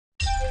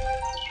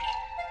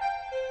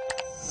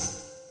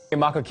A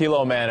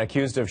Makakilo man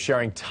accused of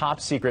sharing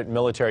top-secret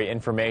military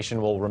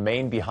information will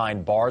remain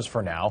behind bars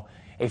for now.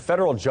 A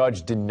federal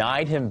judge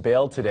denied him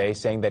bail today,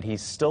 saying that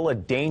he's still a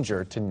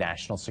danger to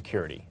national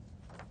security.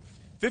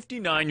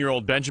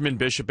 59-year-old Benjamin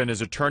Bishop and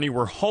his attorney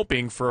were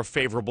hoping for a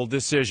favorable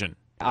decision.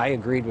 I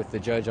agreed with the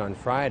judge on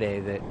Friday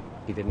that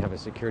he didn't have a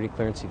security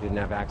clearance, he didn't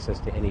have access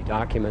to any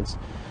documents,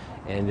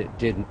 and it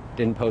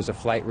didn't pose a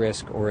flight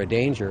risk or a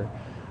danger,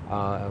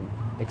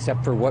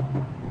 except for what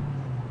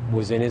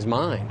was in his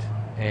mind.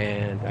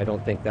 And I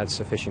don't think that's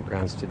sufficient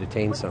grounds to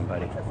detain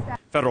somebody.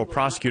 Federal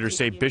prosecutors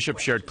say Bishop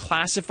shared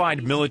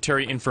classified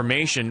military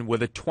information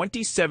with a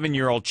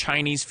 27-year-old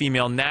Chinese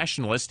female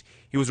nationalist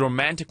he was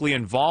romantically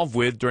involved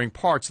with during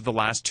parts of the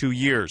last 2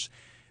 years.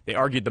 They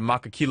argued the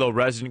Makakilo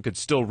resident could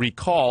still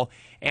recall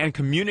and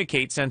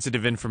communicate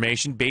sensitive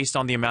information based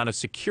on the amount of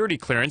security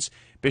clearance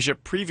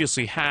Bishop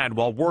previously had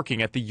while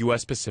working at the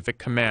U.S. Pacific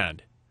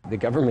Command. The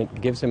government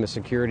gives him a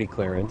security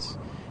clearance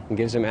and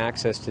gives him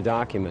access to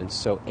documents,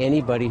 so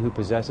anybody who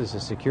possesses a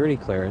security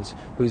clearance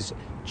who's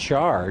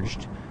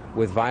charged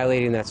with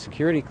violating that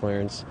security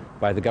clearance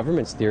by the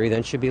government's theory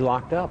then should be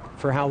locked up.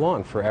 For how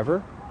long?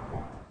 Forever?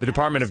 The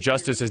Department of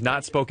Justice has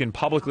not spoken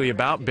publicly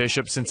about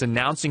Bishop since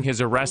announcing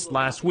his arrest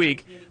last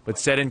week, but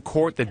said in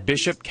court that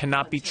Bishop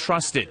cannot be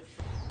trusted.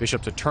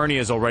 Bishop's attorney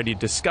is already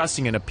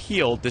discussing an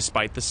appeal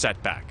despite the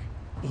setback.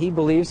 He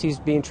believes he's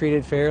being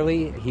treated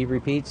fairly. He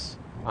repeats,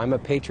 "I'm a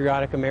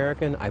patriotic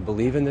American. I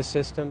believe in the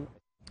system."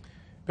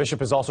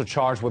 Bishop is also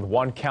charged with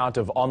one count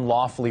of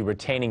unlawfully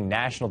retaining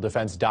national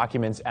defense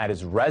documents at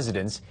his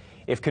residence.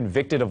 If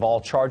convicted of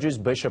all charges,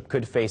 Bishop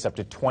could face up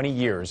to 20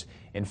 years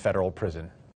in federal prison.